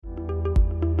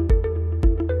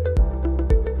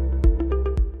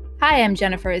Hi, I'm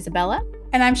Jennifer Isabella.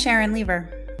 And I'm Sharon Lever.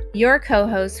 Your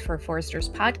co-host for Forrester's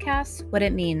podcast, What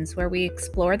It Means, where we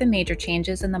explore the major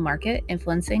changes in the market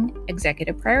influencing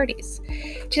executive priorities.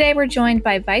 Today, we're joined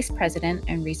by Vice President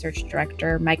and Research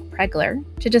Director Mike Pregler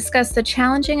to discuss the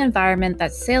challenging environment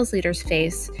that sales leaders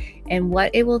face and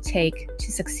what it will take to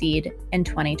succeed in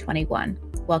 2021.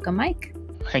 Welcome, Mike.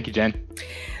 Thank you, Jen.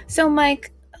 So,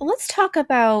 Mike, let's talk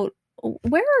about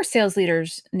where are sales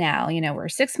leaders now? We're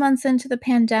 6 months into the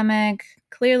pandemic.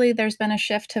 Clearly, there's been a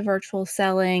shift to virtual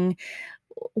selling.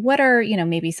 What are,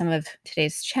 maybe some of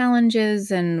today's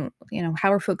challenges and,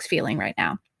 how are folks feeling right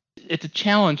now? It's a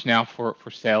challenge now for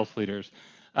sales leaders.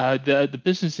 The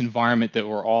business environment that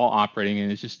we're all operating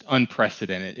in is just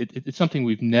unprecedented. It's something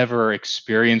we've never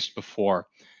experienced before.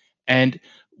 And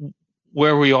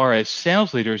where we are as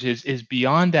sales leaders is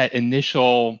beyond that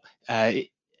initial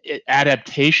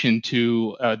adaptation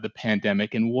to the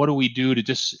pandemic and what do we do to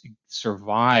just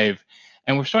survive.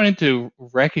 And we're starting to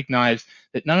recognize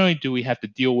that not only do we have to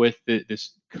deal with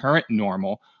this current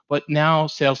normal, but now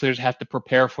sales leaders have to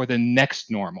prepare for the next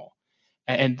normal.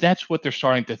 And that's what they're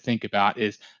starting to think about,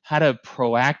 is how to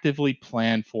proactively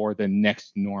plan for the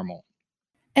next normal.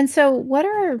 And so what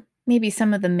are maybe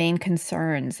some of the main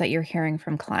concerns that you're hearing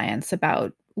from clients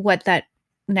about what that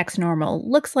next normal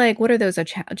looks like? What are those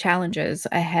challenges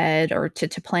ahead or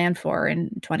to plan for in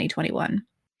 2021?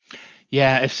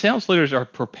 Yeah, as sales leaders are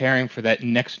preparing for that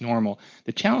next normal,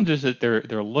 the challenges that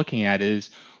they're looking at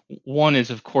is, one is,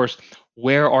 of course,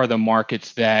 where are the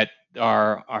markets that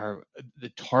are the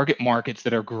target markets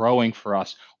that are growing for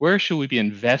us? Where should we be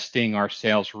investing our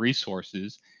sales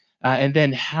resources? And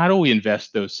then how do we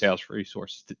invest those sales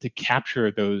resources to capture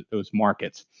those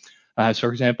markets? So,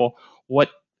 for example,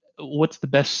 what's the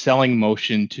best selling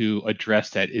motion to address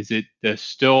that? Is it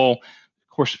still, of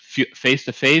course, face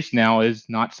to face now is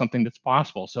not something that's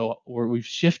possible. So we've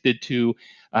shifted to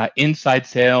inside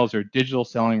sales or digital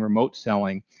selling, remote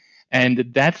selling,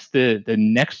 and that's the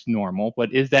next normal.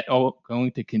 But is that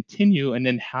going to continue? And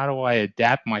then how do I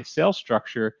adapt my sales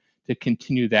structure to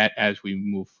continue that as we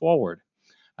move forward?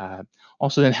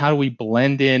 Also, then how do we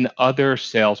blend in other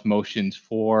sales motions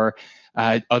for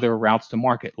other routes to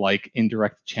market, like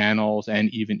indirect channels and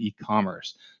even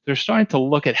e-commerce? They're starting to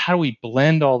look at how do we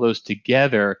blend all those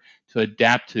together to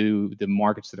adapt to the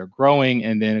markets that are growing,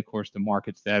 and then, of course, the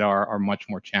markets that are much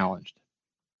more challenged.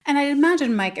 And I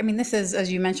imagine, Mike, this is,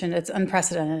 as you mentioned, it's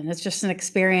unprecedented. It's just an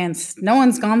experience no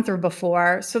one's gone through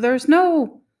before. So there's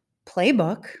no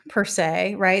playbook per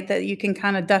se, right, that you can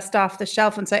kind of dust off the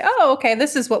shelf and say, oh, okay,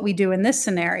 this is what we do in this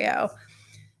scenario.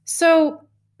 So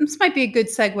this might be a good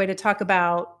segue to talk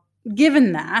about,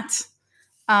 given that,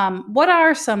 what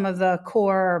are some of the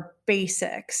core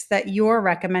basics that you're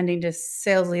recommending to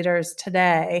sales leaders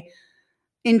today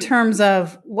in terms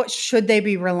of what should they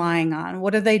be relying on?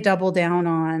 What do they double down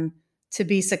on to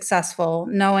be successful,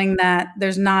 knowing that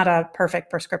there's not a perfect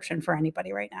prescription for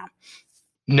anybody right now?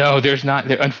 No, there's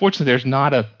not. Unfortunately, there's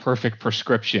not a perfect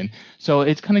prescription. So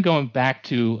it's kind of going back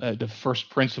to the first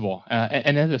principle.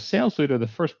 And as a sales leader, the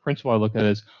first principle I look at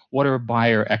is, what are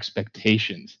buyer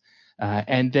expectations?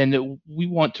 And then we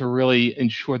want to really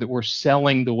ensure that we're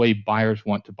selling the way buyers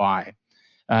want to buy.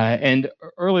 And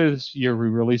earlier this year, we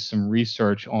released some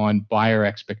research on buyer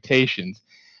expectations.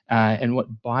 And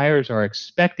what buyers are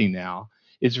expecting now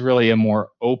is really a more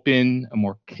open, a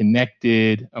more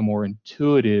connected, a more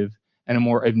intuitive, and a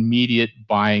more immediate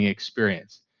buying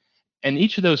experience. And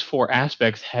each of those four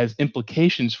aspects has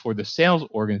implications for the sales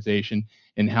organization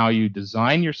and how you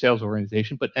design your sales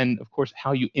organization, but then, of course,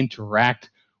 how you interact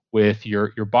with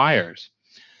your buyers.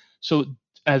 So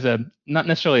as a, not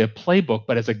necessarily a playbook,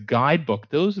 but as a guidebook,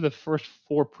 those are the first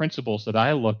four principles that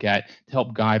I look at to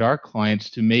help guide our clients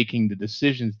to making the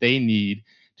decisions they need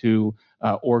to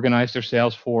organize their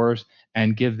sales force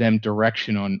and give them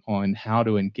direction on how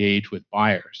to engage with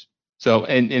buyers. So,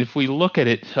 and if we look at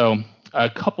it, so a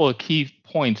couple of key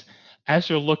points, as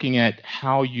you're looking at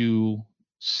how you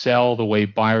sell the way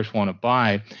buyers want to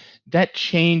buy, that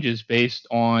changes based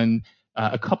on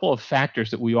a couple of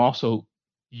factors that we also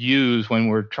use when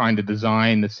we're trying to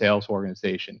design the sales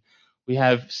organization. We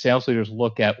have sales leaders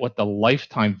look at what the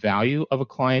lifetime value of a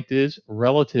client is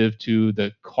relative to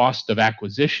the cost of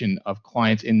acquisition of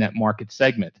clients in that market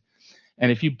segment.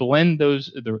 And if you blend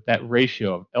that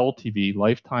ratio of LTV,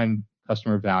 lifetime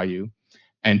customer value,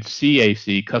 and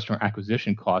CAC, customer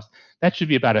acquisition cost, that should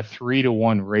be about a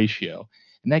 3-to-1 ratio.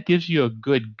 And that gives you a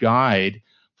good guide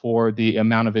for the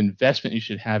amount of investment you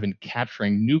should have in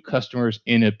capturing new customers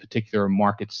in a particular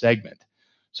market segment.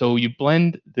 So you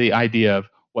blend the idea of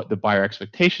what the buyer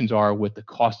expectations are with the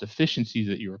cost efficiencies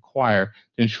that you require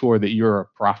to ensure that you're a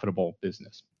profitable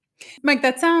business. Mike,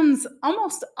 that sounds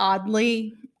almost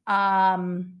oddly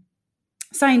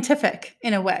scientific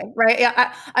in a way, right?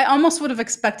 Yeah, I almost would have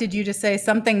expected you to say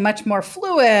something much more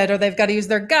fluid, or they've got to use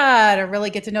their gut, or really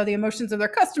get to know the emotions of their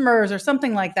customers, or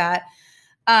something like that.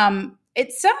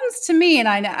 It sounds to me, and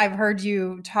I've heard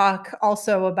you talk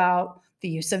also about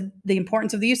the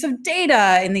importance of the use of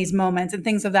data in these moments and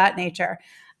things of that nature.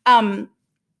 Um,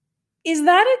 is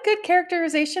that a good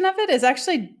characterization of it? Is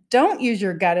actually don't use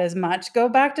your gut as much. Go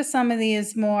back to some of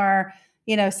these more,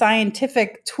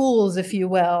 scientific tools, if you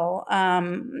will,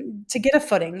 to get a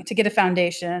footing, to get a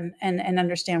foundation, and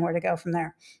understand where to go from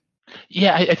there.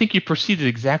 Yeah, I think you proceeded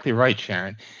exactly right,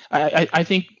 Sharon. I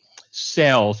think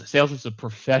sales as a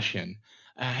profession,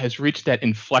 has reached that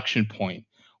inflection point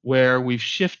where we've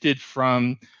shifted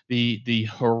from the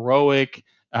heroic,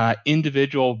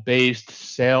 individual based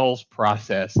sales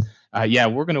process. Yeah,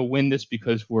 we're going to win this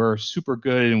because we're super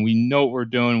good and we know what we're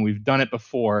doing. We've done it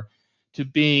before, to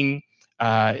being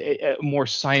a more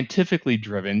scientifically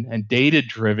driven and data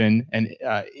driven and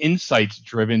insights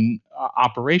driven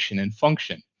operation and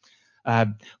function. Uh,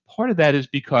 Part of that is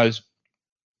because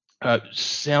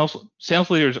sales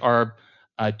leaders are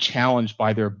challenged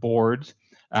by their boards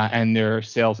and their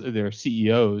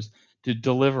CEOs to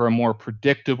deliver a more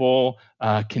predictable,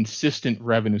 consistent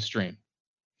revenue stream.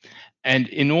 And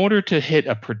in order to hit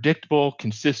a predictable,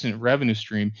 consistent revenue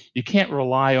stream, you can't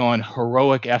rely on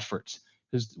heroic efforts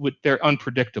because they're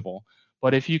unpredictable.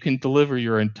 But if you can deliver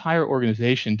your entire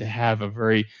organization to have a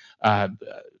very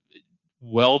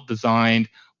well designed,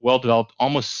 well developed,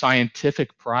 almost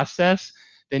scientific process,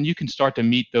 then you can start to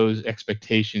meet those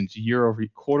expectations year over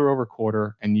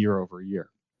quarter and year over year.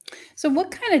 So, what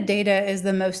kind of data is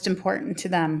the most important to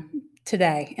them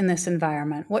today in this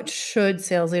environment? What should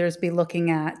sales leaders be looking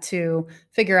at to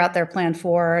figure out their plan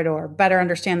forward, or better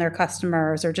understand their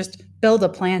customers, or just build a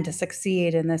plan to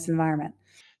succeed in this environment?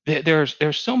 There's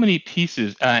so many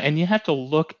pieces, and you have to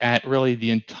look at really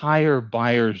the entire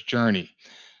buyer's journey.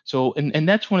 So, and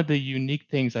that's one of the unique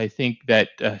things I think that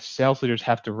sales leaders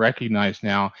have to recognize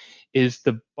now is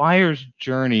the buyer's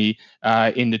journey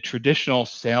in the traditional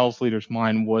sales leader's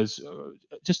mind was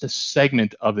just a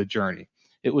segment of the journey.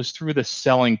 It was through the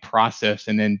selling process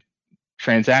and then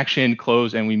transaction,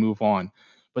 close, and we move on.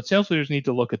 But sales leaders need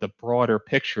to look at the broader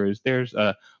picture. Is there's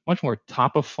a much more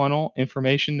top of funnel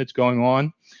information that's going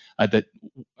on that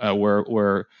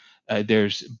where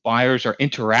there's buyers are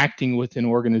interacting with an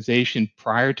organization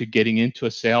prior to getting into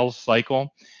a sales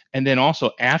cycle, and then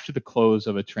also after the close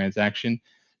of a transaction.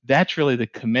 That's really the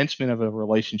commencement of a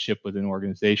relationship with an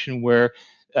organization where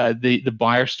the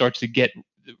buyer starts to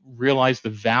realize the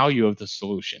value of the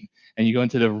solution, and you go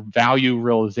into the value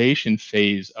realization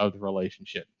phase of the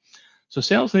relationship. So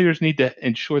sales leaders need to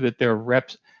ensure that their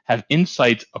reps have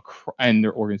insights and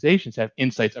their organizations have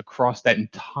insights across that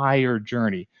entire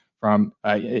journey from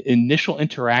initial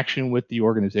interaction with the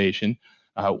organization.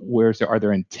 Are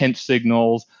there intent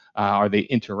signals? Are they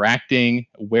interacting?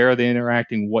 Where are they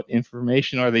interacting? What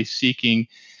information are they seeking?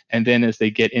 And then as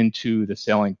they get into the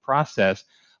selling process,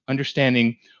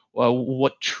 understanding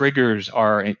what triggers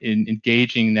are in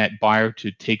engaging that buyer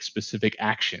to take specific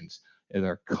actions. Is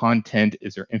there content?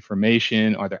 Is there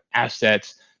information? Are there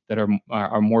assets that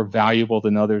are more valuable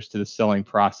than others to the selling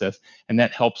process? And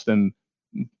that helps them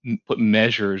put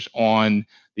measures on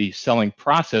the selling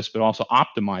process, but also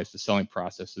optimize the selling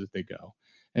process as they go.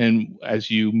 And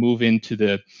as you move into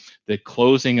the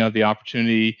closing of the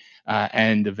opportunity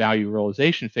and the value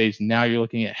realization phase, now you're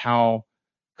looking at how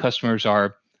customers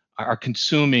are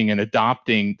consuming and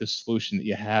adopting the solution that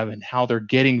you have and how they're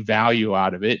getting value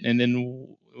out of it. And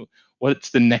then what's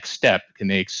the next step? Can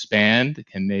they expand?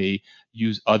 Can they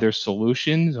use other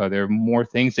solutions? Are there more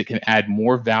things that can add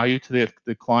more value to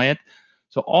the client?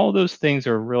 So all those things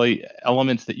are really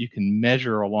elements that you can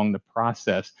measure along the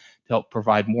process to help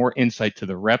provide more insight to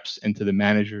the reps and to the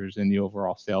managers in the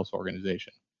overall sales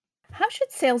organization. How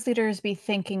should sales leaders be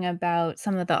thinking about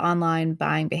some of the online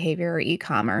buying behavior or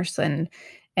e-commerce and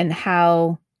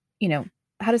how, you know,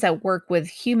 how does that work with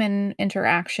human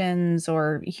interactions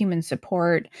or human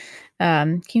support?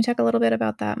 Can you talk a little bit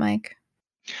about that, Mike?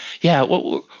 Yeah,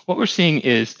 what we're seeing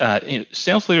is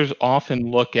sales leaders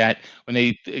often look at when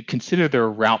they consider their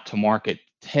route to market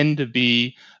tend to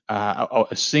be a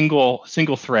single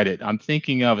threaded. I'm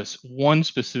thinking of as one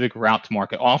specific route to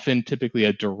market, often typically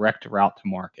a direct route to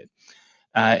market.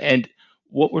 And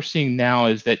what we're seeing now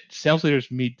is that sales leaders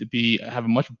need to have a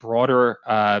much broader,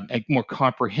 and more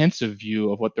comprehensive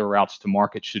view of what their routes to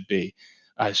market should be.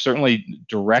 Certainly,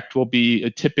 direct will be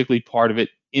typically part of it.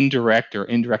 Indirect or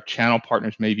indirect channel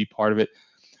partners may be part of it,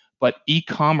 but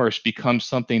e-commerce becomes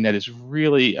something that is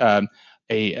really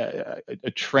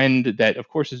a trend that, of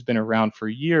course, has been around for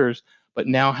years, but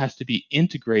now has to be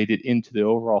integrated into the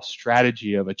overall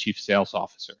strategy of a chief sales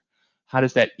officer. How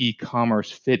does that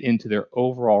e-commerce fit into their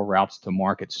overall routes to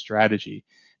market strategy?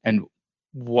 And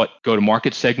what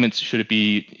go-to-market segments should it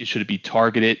be? Should it be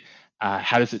targeted?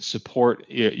 How does it support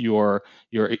your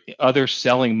other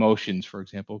selling motions, for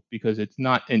example? Because it's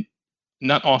not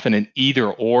often an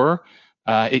either or.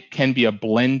 It can be a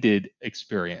blended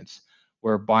experience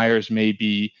where buyers may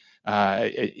be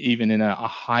even in a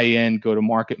high-end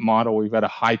go-to-market model. We've got a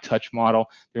high-touch model.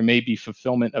 There may be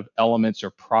fulfillment of elements or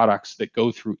products that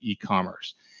go through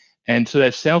e-commerce. And so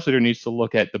that sales leader needs to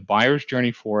look at the buyer's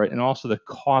journey for it and also the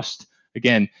cost.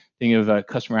 Again, thinking of a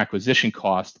customer acquisition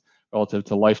cost relative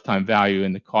to lifetime value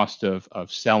and the cost of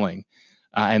selling,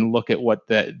 and look at what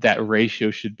that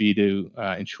ratio should be to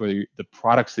ensure the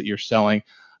products that you're selling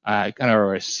kind of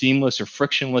are a seamless or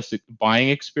frictionless buying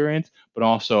experience, but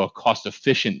also a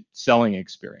cost-efficient selling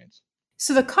experience.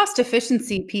 So the cost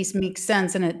efficiency piece makes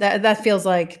sense, and that feels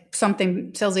like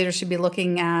something sales leaders should be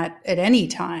looking at any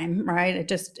time, right? It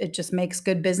just makes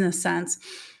good business sense.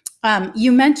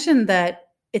 You mentioned that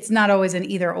it's not always an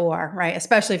either or, right?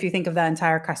 Especially if you think of that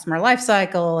entire customer life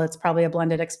cycle, it's probably a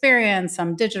blended experience,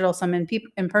 some digital, some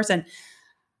in person.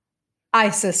 I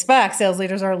suspect sales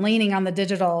leaders are leaning on the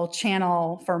digital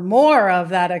channel for more of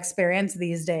that experience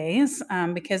these days,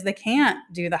 because they can't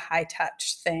do the high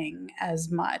touch thing as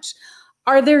much.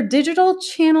 Are their digital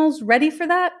channels ready for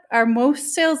that? Are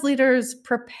most sales leaders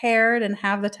prepared and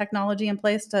have the technology in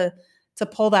place to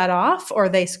pull that off, or are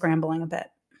they scrambling a bit?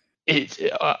 It's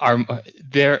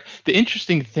there. The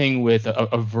interesting thing with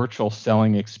a virtual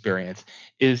selling experience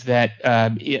is that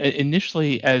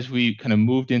initially, as we kind of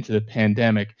moved into the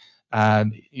pandemic,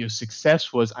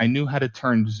 success was I knew how to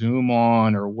turn Zoom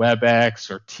on or WebEx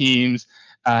or Teams.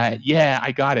 Yeah,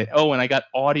 I got it. Oh, and I got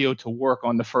audio to work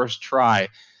on the first try.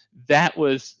 That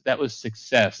was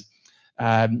success.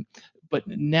 Um, but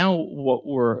now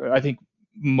I think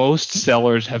most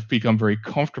sellers have become very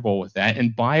comfortable with that,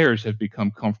 and buyers have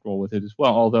become comfortable with it as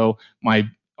well. Although my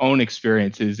own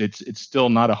experience is it's still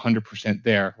not 100%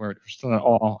 there, where we're still not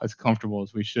all as comfortable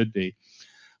as we should be.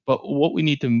 But what we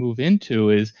need to move into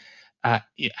is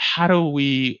how do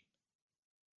we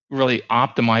really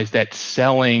optimize that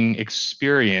selling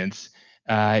experience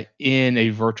in a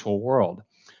virtual world.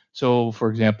 So, for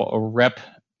example, a rep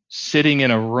sitting in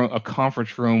a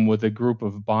conference room with a group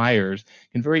of buyers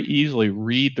can very easily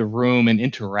read the room and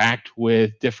interact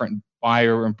with different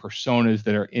buyer and personas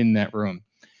that are in that room.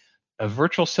 A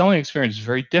virtual selling experience is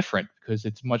very different because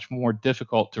it's much more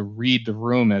difficult to read the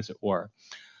room, as it were.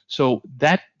 So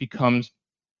that becomes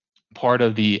part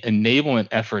of the enablement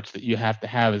efforts that you have to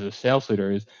have as a sales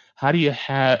leader is how do you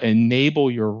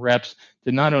enable your reps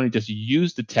to not only just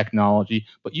use the technology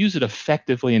but use it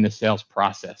effectively in the sales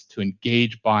process to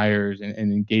engage buyers and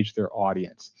engage their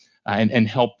audience, and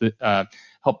help the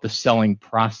selling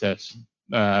process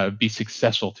be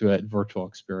successful through that virtual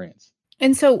experience.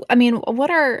 And so, I mean,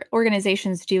 what are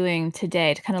organizations doing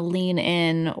today to kind of lean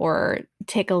in or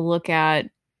take a look at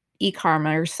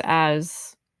e-commerce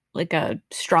as like a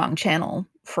strong channel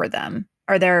for them?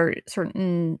 Are there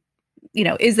certain,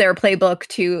 is there a playbook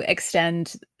to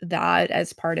extend that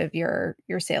as part of your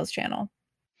sales channel?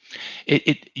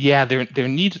 Yeah, they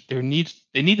need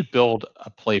to build a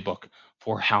playbook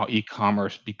for how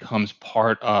e-commerce becomes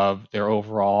part of their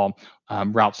overall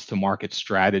routes to market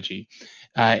strategy.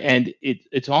 And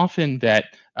it's often that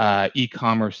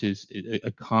e-commerce is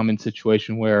a common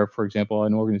situation where, for example,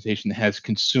 an organization has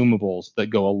consumables that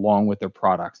go along with their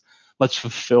products. Let's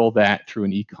fulfill that through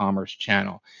an e-commerce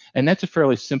channel, and that's a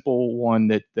fairly simple one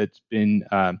that's been,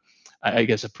 I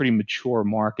guess, a pretty mature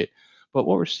market. But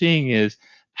what we're seeing is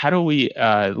how do we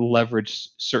leverage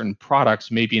certain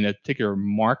products, maybe in a particular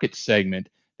market segment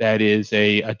that is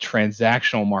a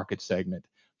transactional market segment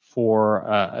for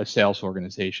a sales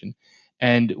organization?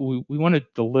 And we want to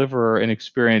deliver an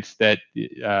experience that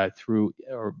through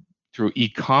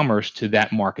e-commerce to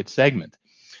that market segment.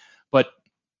 But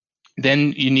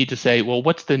then you need to say, well,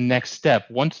 what's the next step?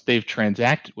 Once they've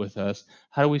transacted with us,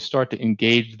 how do we start to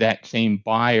engage that same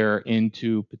buyer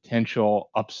into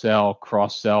potential upsell,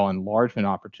 cross-sell, enlargement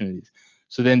opportunities?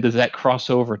 So then does that cross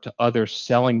over to other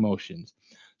selling motions?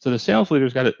 So the sales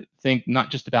leader's got to think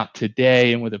not just about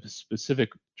today and with a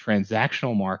specific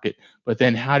transactional market, but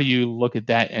then how do you look at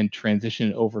that and transition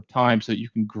it over time so that you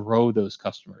can grow those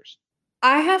customers?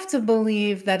 I have to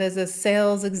believe that as a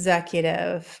sales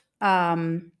executive,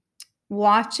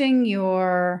 watching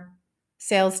your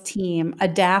sales team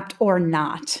adapt or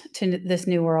not to this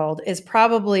new world is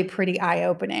probably pretty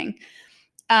eye-opening.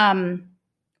 Um,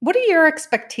 What are your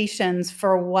expectations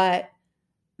for what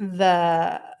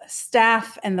the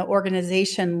staff and the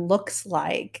organization looks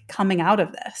like coming out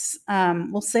of this?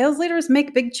 Will sales leaders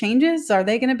make big changes? Are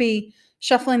they going to be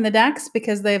shuffling the decks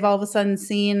because they've all of a sudden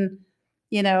seen,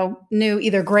 new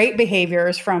either great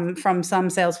behaviors from some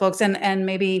sales folks and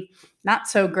maybe not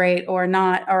so great or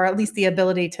not, or at least the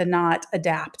ability to not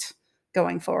adapt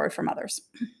going forward from others?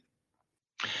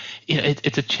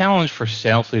 It's a challenge for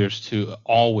sales leaders to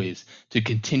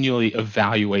continually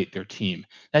evaluate their team.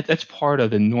 That's part of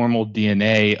the normal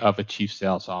DNA of a chief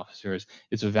sales officer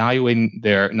is evaluating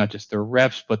their not just their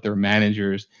reps but their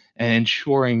managers and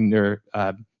ensuring they're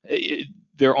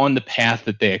on the path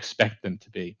that they expect them to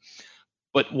be.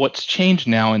 But what's changed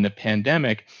now in the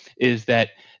pandemic is that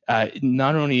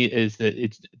not only is that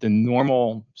it's the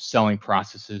normal selling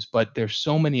processes, but there's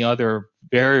so many other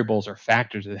variables or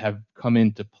factors that have come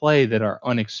into play that are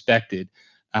unexpected,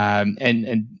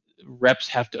 and reps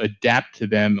have to adapt to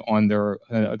them on their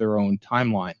own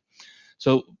timeline.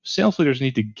 So sales leaders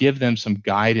need to give them some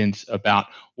guidance about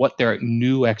what their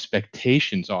new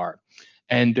expectations are,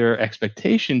 and their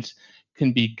expectations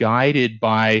can be guided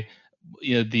by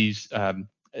these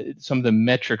some of the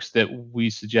metrics that we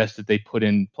suggest that they put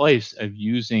in place of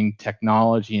using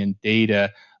technology and data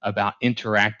about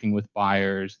interacting with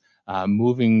buyers,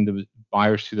 moving the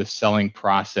buyers through the selling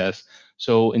process.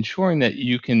 So ensuring that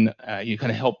you kind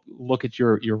of help look at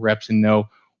your reps and know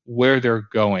where they're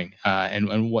going,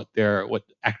 and what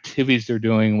activities they're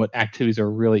doing, what activities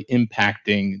are really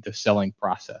impacting the selling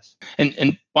process.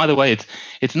 And by the way,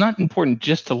 it's not important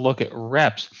just to look at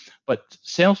reps, but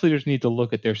sales leaders need to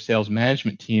look at their sales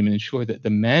management team and ensure that the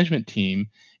management team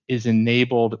is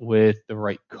enabled with the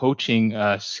right coaching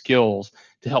skills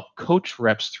to help coach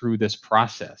reps through this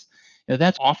process.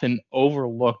 That's often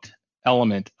overlooked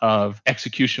element of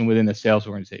execution within the sales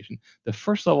organization. The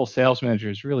first level sales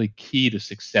manager is really key to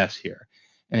success here.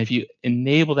 And if you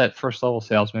enable that first level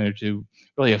sales manager to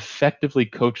really effectively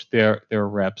coach their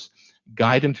reps,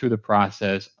 guide them through the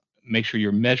process, make sure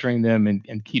you're measuring them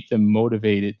and keep them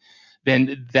motivated,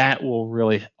 then that will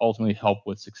really ultimately help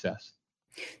with success.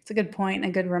 It's a good point and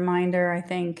a good reminder. I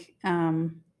think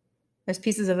there's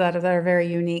pieces of that are very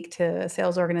unique to a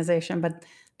sales organization, but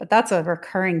that's a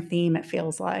recurring theme. It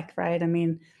feels like, right? I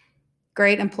mean,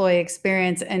 great employee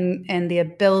experience and the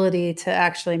ability to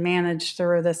actually manage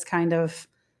through this kind of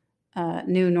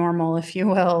new normal, if you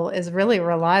will, is really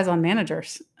relies on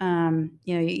managers. You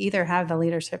either have the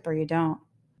leadership or you don't.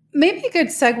 Maybe a good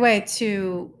segue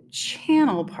to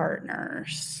channel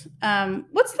partners.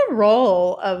 What's the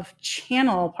role of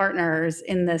channel partners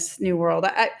in this new world?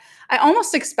 I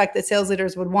almost expect that sales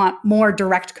leaders would want more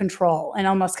direct control and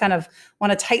almost kind of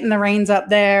want to tighten the reins up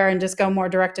there and just go more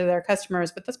direct to their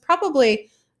customers. But that's probably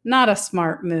not a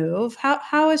smart move. How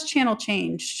has channel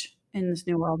changed in this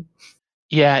new world?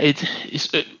 Yeah, it's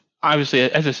obviously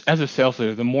as a sales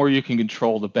leader, the more you can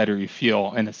control, the better you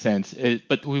feel in a sense.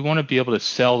 But we want to be able to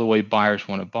sell the way buyers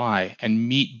want to buy and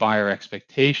meet buyer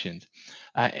expectations.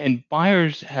 And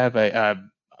buyers have a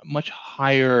much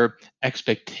higher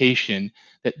expectation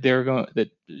that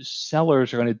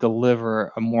sellers are going to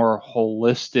deliver a more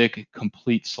holistic,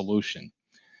 complete solution.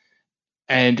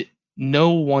 And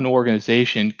no one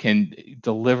organization can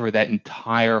deliver that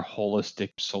entire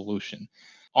holistic solution.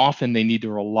 Often they need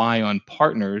to rely on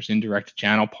partners, indirect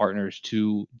channel partners,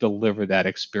 to deliver that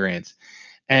experience.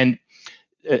 And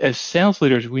as sales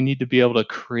leaders, we need to be able to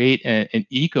create an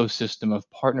ecosystem of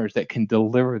partners that can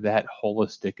deliver that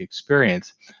holistic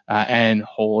experience and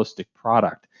holistic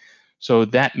product. So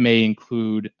that may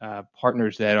include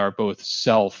partners that are both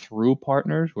sell through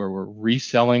partners, where we're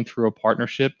reselling through a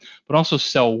partnership, but also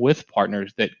sell with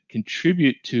partners that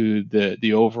contribute to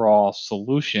the overall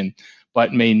solution,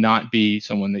 but may not be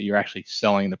someone that you're actually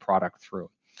selling the product through.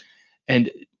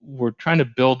 And we're trying to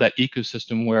build that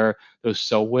ecosystem where those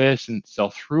sell with and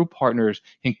sell through partners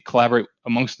can collaborate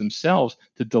amongst themselves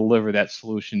to deliver that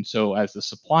solution. So as the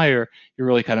supplier, you're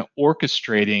really kind of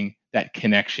orchestrating that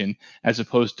connection as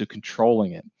opposed to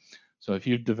controlling it. So if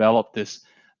you've developed this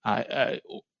uh, uh,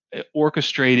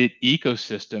 orchestrated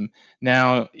ecosystem,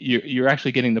 now you're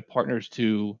actually getting the partners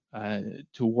to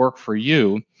work for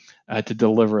you to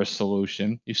deliver a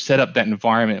solution. You set up that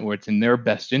environment where it's in their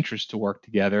best interest to work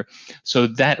together. So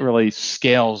that really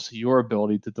scales your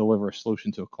ability to deliver a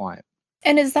solution to a client.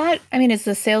 And is that, I mean, is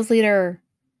the sales leader,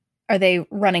 are they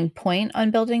running point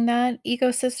on building that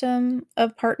ecosystem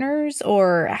of partners,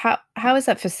 or how is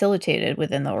that facilitated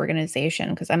within the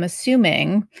organization? Because I'm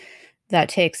assuming that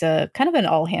takes a kind of an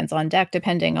all hands on deck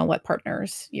depending on what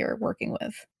partners you're working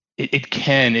with. It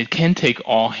can take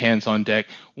all hands on deck.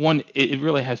 One, it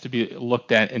really has to be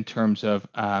looked at in terms of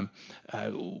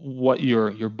what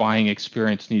your buying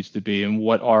experience needs to be, and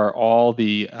what are all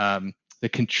the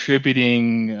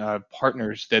contributing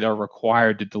partners that are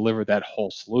required to deliver that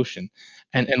whole solution,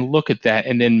 and look at that,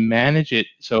 and then manage it.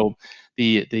 So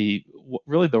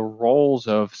really the roles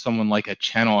of someone like a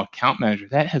channel account manager,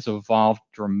 that has evolved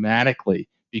dramatically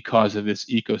because of this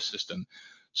ecosystem.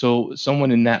 So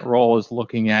someone in that role is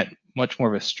looking at much more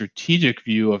of a strategic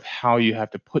view of how you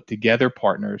have to put together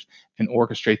partners and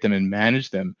orchestrate them and manage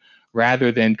them,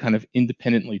 rather than kind of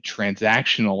independently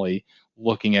transactionally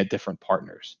looking at different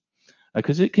partners.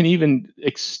 Because it can even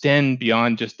extend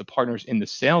beyond just the partners in the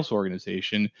sales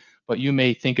organization, but you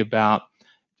may think about,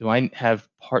 do I have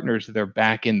partners that are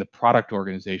back in the product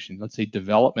organization, let's say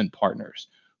development partners,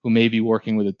 who may be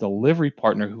working with a delivery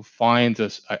partner who finds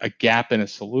a gap in a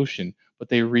solution, but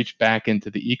they reach back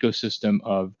into the ecosystem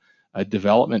of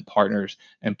development partners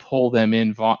and pull them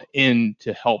in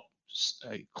to help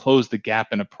close the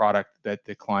gap in a product that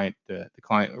the client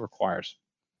requires.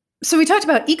 So we talked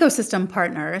about ecosystem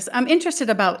partners. I'm interested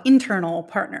about internal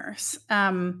partners.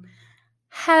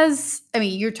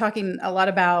 You're talking a lot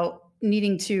about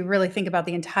needing to really think about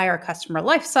the entire customer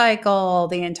life cycle,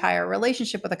 the entire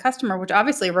relationship with a customer, which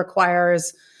obviously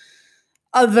requires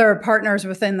other partners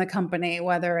within the company,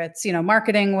 whether it's,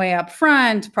 marketing way up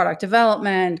front, product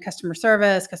development, customer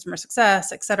service, customer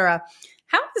success, et cetera.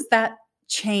 How has that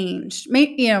changed?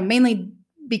 Mainly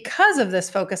because of this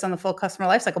focus on the full customer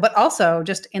life cycle, but also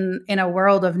just in a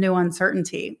world of new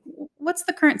uncertainty. What's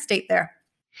the current state there?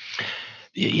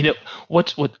 You know,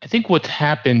 what I think what's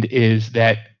happened is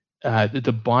that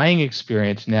the buying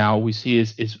experience now we see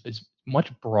is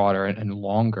much broader and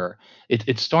longer.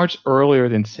 It starts earlier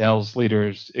than sales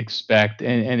leaders expect,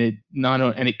 and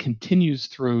it continues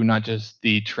through not just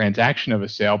the transaction of a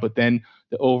sale, but then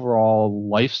the overall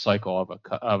life cycle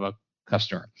of a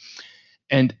customer.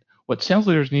 And what sales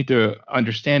leaders need to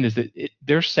understand is that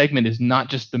their segment is not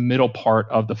just the middle part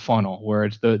of the funnel, where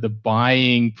it's the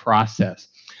buying process.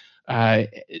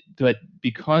 But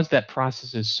because that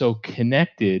process is so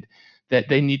connected, that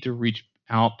they need to reach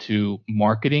out to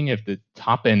marketing at the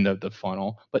top end of the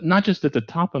funnel, but not just at the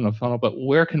top of the funnel, but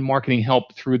where can marketing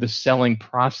help through the selling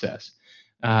process?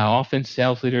 Often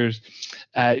sales leaders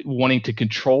wanting to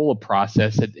control a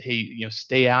process that, hey,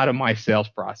 stay out of my sales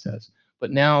process.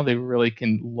 But now they really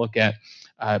can look at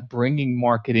bringing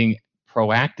marketing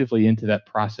proactively into that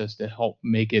process to help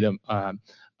make it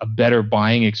a better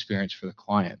buying experience for the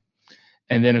client.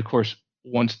 And then, of course,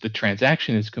 once the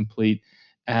transaction is complete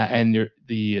and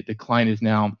the client is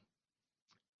now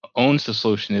owns the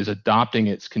solution, is adopting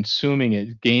it, is consuming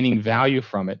it, gaining value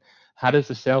from it, how does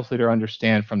the sales leader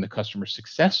understand from the customer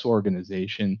success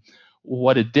organization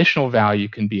what additional value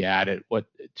can be added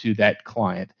to that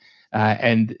client?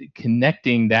 And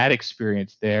connecting that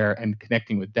experience there and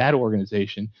connecting with that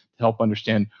organization to help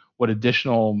understand what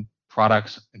additional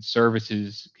products and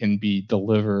services can be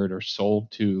delivered or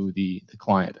sold to the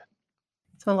client.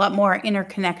 So a lot more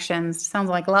interconnections. Sounds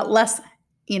like a lot less,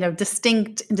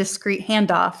 distinct, discrete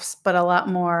handoffs, but a lot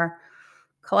more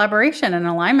collaboration and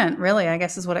alignment, really, I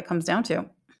guess is what it comes down to.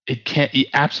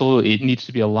 Absolutely. It needs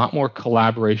to be a lot more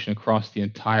collaboration across the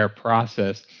entire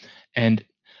process. And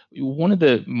one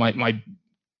of my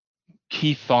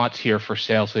key thoughts here for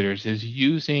sales leaders is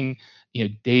using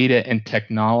data and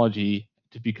technology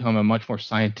to become a much more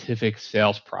scientific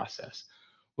sales process.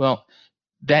 Well,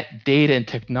 that data and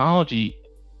technology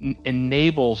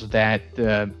enables that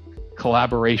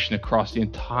collaboration across the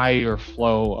entire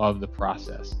flow of the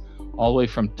process, all the way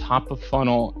from top of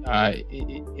funnel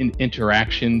in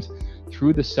interactions,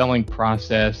 through the selling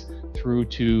process, through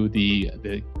to the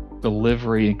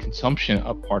delivery and consumption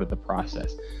of part of the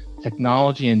process.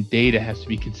 Technology and data has to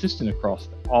be consistent across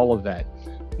all of that.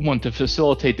 One, to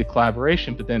facilitate the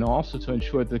collaboration, but then also to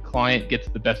ensure the client gets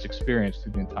the best experience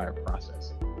through the entire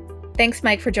process. Thanks,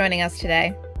 Mike, for joining us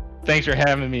today. Thanks for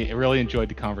having me. I really enjoyed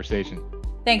the conversation.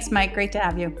 Thanks, Mike. Great to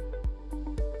have you.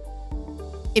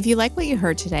 If you like what you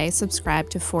heard today, subscribe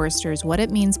to Forrester's What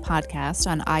It Means podcast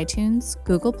on iTunes,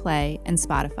 Google Play, and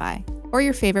Spotify, or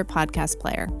your favorite podcast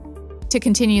player. To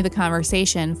continue the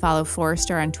conversation, follow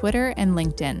Forrester on Twitter and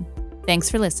LinkedIn. Thanks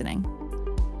for listening.